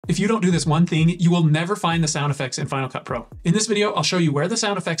If you don't do this one thing, you will never find the sound effects in Final Cut Pro. In this video, I'll show you where the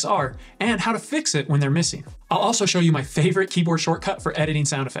sound effects are and how to fix it when they're missing. I'll also show you my favorite keyboard shortcut for editing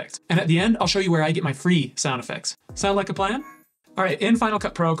sound effects. And at the end, I'll show you where I get my free sound effects. Sound like a plan? All right, in Final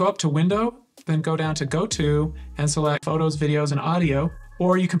Cut Pro, go up to Window, then go down to Go To and select Photos, Videos, and Audio.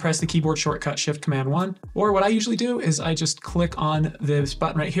 Or you can press the keyboard shortcut Shift-Command-1. Or what I usually do is I just click on this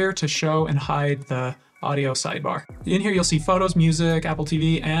button right here to show and hide the audio sidebar. In here, you'll see photos, music, Apple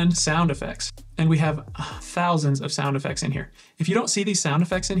TV, and sound effects. And we have thousands of sound effects in here. If you don't see these sound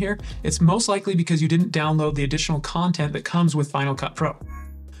effects in here, it's most likely because you didn't download the additional content that comes with Final Cut Pro.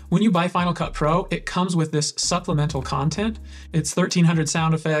 When you buy Final Cut Pro, it comes with this supplemental content. It's 1,300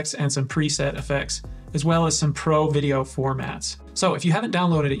 sound effects and some preset effects, as well as some pro video formats. So if you haven't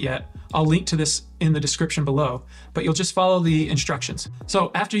downloaded it yet, I'll link to this in the description below, but you'll just follow the instructions.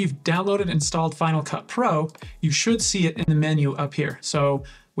 So after you've downloaded and installed Final Cut Pro, you should see it in the menu up here. So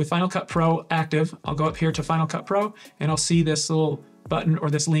with Final Cut Pro active, I'll go up here to Final Cut Pro and I'll see this little button or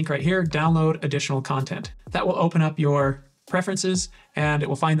this link right here, download additional content. That will open up your preferences and it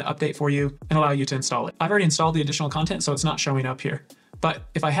will find the update for you and allow you to install it. I've already installed the additional content, so it's not showing up here. But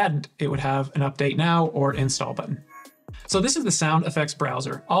if I hadn't, it would have an update now or install button. So this is the sound effects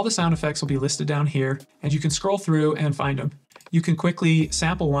browser. All the sound effects will be listed down here and you can scroll through and find them. You can quickly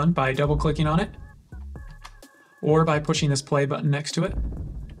sample one by double clicking on it or by pushing this play button next to it.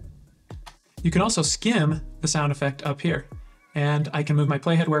 You can also skim the sound effect up here and I can move my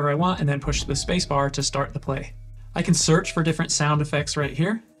playhead wherever I want and then push the space bar to start the play. I can search for different sound effects right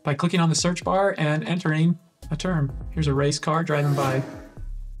here by clicking on the search bar and entering a term. Here's a race car driving by.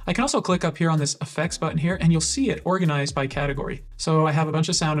 I can also click up here on this effects button here and you'll see it organized by category. So I have a bunch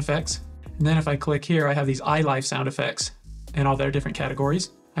of sound effects. And then if I click here, I have these iLife sound effects and all their different categories.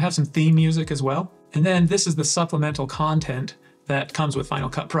 I have some theme music as well. And then this is the supplemental content that comes with Final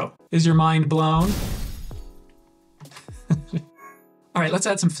Cut Pro. Is your mind blown? All right, let's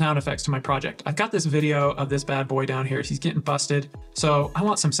add some sound effects to my project. I've got this video of this bad boy down here. He's getting busted. So I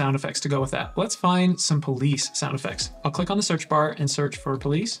want some sound effects to go with that. Let's find some police sound effects. I'll click on the search bar and search for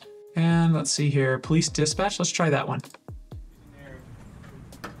police. And let's see here, police dispatch. Let's try that one.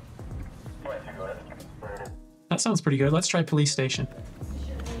 That sounds pretty good. Let's try police station.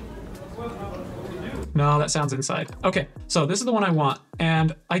 No, that sounds inside. Okay, so this is the one I want.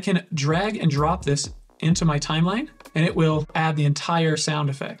 And I can drag and drop this into my timeline and it will add the entire sound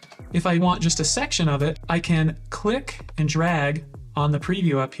effect. If I want just a section of it, I can click and drag on the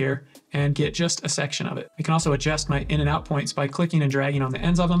preview up here and get just a section of it. I can also adjust my in and out points by clicking and dragging on the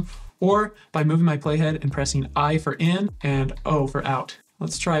ends of them or by moving my playhead and pressing I for in and O for out.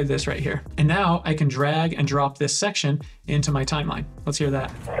 Let's try this right here. And now I can drag and drop this section into my timeline. Let's hear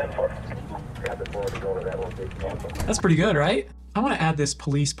that. That's pretty good, right? I want to add this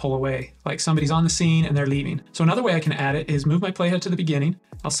police pull away, like somebody's on the scene and they're leaving. So another way I can add it is move my playhead to the beginning.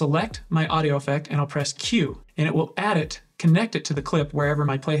 I'll select my audio effect and I'll press Q and it will add it, connect it to the clip wherever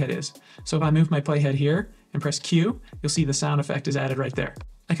my playhead is. So if I move my playhead here and press Q, you'll see the sound effect is added right there.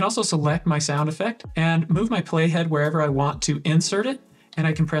 I can also select my sound effect and move my playhead wherever I want to insert it. And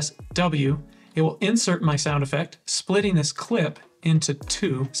I can press W. It will insert my sound effect, splitting this clip into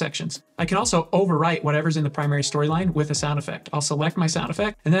two sections. I can also overwrite whatever's in the primary storyline with a sound effect. I'll select my sound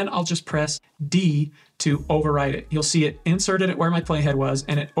effect and then I'll just press D to overwrite it. You'll see it inserted it where my playhead was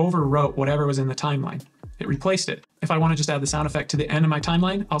and it overwrote whatever was in the timeline. It replaced it. If I want to just add the sound effect to the end of my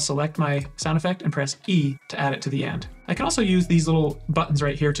timeline, I'll select my sound effect and press E to add it to the end. I can also use these little buttons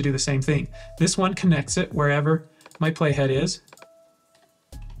right here to do the same thing. This one connects it wherever my playhead is.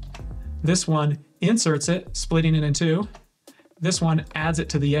 This one inserts it, splitting it in two. This one adds it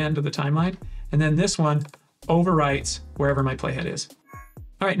to the end of the timeline, and then this one overwrites wherever my playhead is.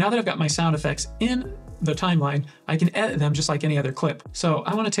 All right, now that I've got my sound effects in the timeline, I can edit them just like any other clip. So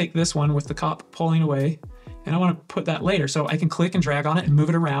I want to take this one with the cop pulling away, and I want to put that later. So I can click and drag on it and move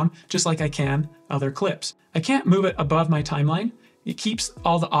it around just like I can other clips. I can't move it above my timeline. It keeps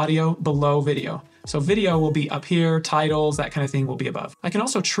all the audio below video. So video will be up here, titles, that kind of thing will be above. I can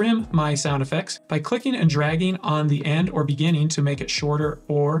also trim my sound effects by clicking and dragging on the end or beginning to make it shorter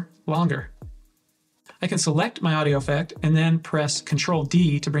or longer. I can select my audio effect and then press Control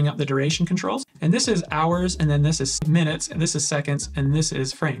D to bring up the duration controls. And this is hours, and then this is minutes, and this is seconds, and this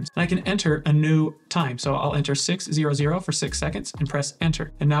is frames. And I can enter a new time. So I'll enter 600 for 6 seconds and press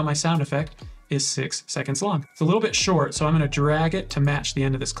enter. And now my sound effect is 6 seconds long. It's a little bit short, so I'm gonna drag it to match the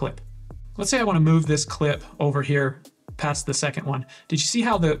end of this clip. Let's say I want to move this clip over here past the second one. Did you see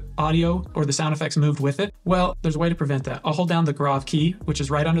how the audio or the sound effects moved with it? Well, there's a way to prevent that. I'll hold down the Grav key, which is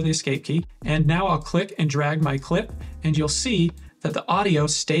right under the escape key. And now I'll click and drag my clip and you'll see that the audio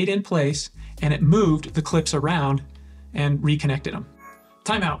stayed in place and it moved the clips around and reconnected them.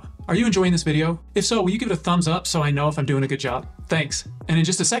 Timeout. Are you enjoying this video? If so, will you give it a thumbs up so I know if I'm doing a good job? Thanks. And in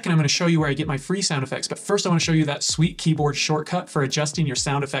just a second, I'm going to show you where I get my free sound effects. But first, I want to show you that sweet keyboard shortcut for adjusting your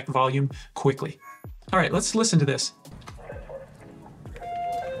sound effect volume quickly. All right, let's listen to this.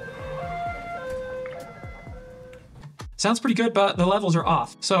 Sounds pretty good, but the levels are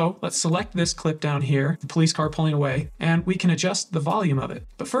off. So let's select this clip down here, the police car pulling away, and we can adjust the volume of it.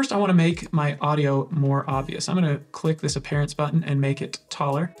 But first I want to make my audio more obvious. I'm going to click this appearance button and make it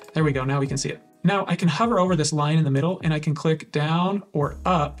taller. There we go, now we can see it. Now I can hover over this line in the middle and I can click down or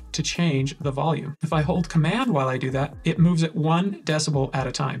up to change the volume. If I hold Command while I do that, it moves it 1 decibel at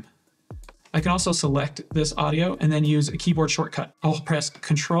a time. I can also select this audio and then use a keyboard shortcut. I'll press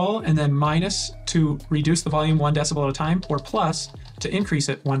Control and then minus to reduce the volume 1 decibel at a time, or plus to increase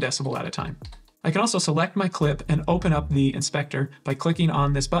it 1 decibel at a time. I can also select my clip and open up the inspector by clicking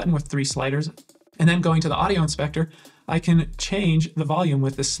on this button with 3 sliders. And then going to the audio inspector, I can change the volume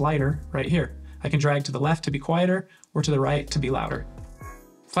with this slider right here. I can drag to the left to be quieter or to the right to be louder.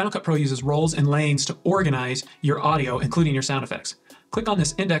 Final Cut Pro uses roles and lanes to organize your audio, including your sound effects. Click on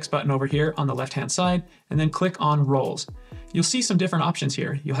this index button over here on the left-hand side, and then click on roles. You'll see some different options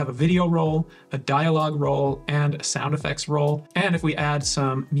here. You'll have a video role, a dialogue role, and a sound effects role. And if we add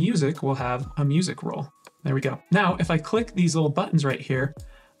some music, we'll have a music role. There we go. Now, if I click these little buttons right here,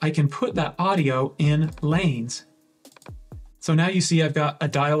 I can put that audio in lanes. So now you see I've got a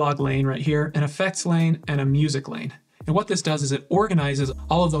dialogue lane right here, an effects lane, and a music lane. And what this does is it organizes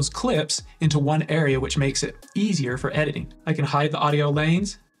all of those clips into one area, which makes it easier for editing. I can hide the audio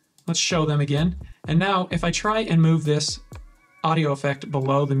lanes. Let's show them again. And now if I try and move this audio effect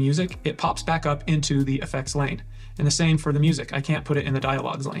below the music, it pops back up into the effects lane. And the same for the music. I can't put it in the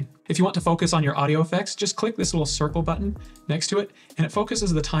dialogues lane. If you want to focus on your audio effects, just click this little circle button next to it, and it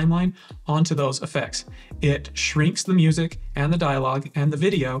focuses the timeline onto those effects. It shrinks the music and the dialogue and the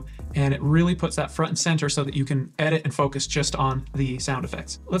video, and it really puts that front and center so that you can edit and focus just on the sound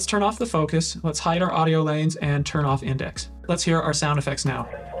effects. Let's turn off the focus. Let's hide our audio lanes and turn off index. Let's hear our sound effects now.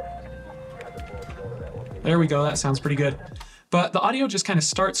 There we go, that sounds pretty good. But the audio just kind of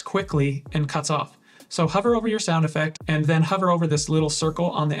starts quickly and cuts off. So hover over your sound effect and then hover over this little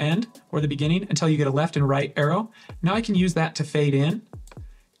circle on the end or the beginning until you get a left and right arrow. Now I can use that to fade in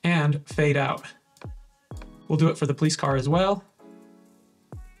and fade out. We'll do it for the police car as well.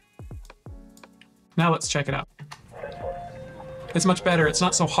 Now let's check it out. It's much better. It's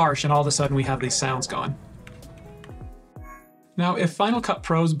not so harsh, and all of a sudden we have these sounds going. Now, if Final Cut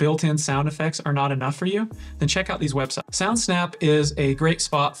Pro's built-in sound effects are not enough for you, then check out these websites. SoundSnap is a great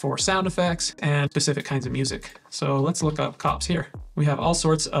spot for sound effects and specific kinds of music. So let's look up cops here. We have all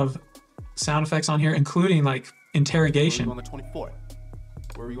sorts of sound effects on here, including like interrogation. Where were you on the 24th?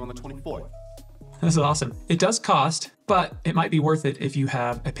 Where were you on the 24th? This is awesome. It does cost, but it might be worth it if you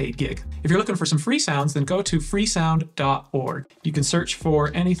have a paid gig. If you're looking for some free sounds, then go to freesound.org. You can search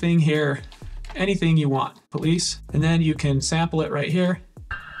for anything here, anything you want, police, and then you can sample it right here.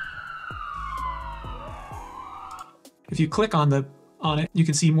 If you click on it, you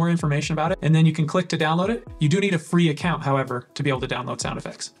can see more information about it, and then you can click to download it. You do need a free account, however, to be able to download sound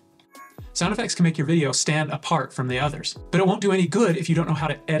effects. Sound effects can make your video stand apart from the others, but it won't do any good if you don't know how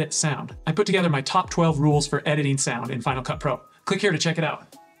to edit sound. I put together my top 12 rules for editing sound in Final Cut Pro. Click here to check it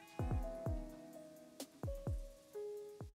out.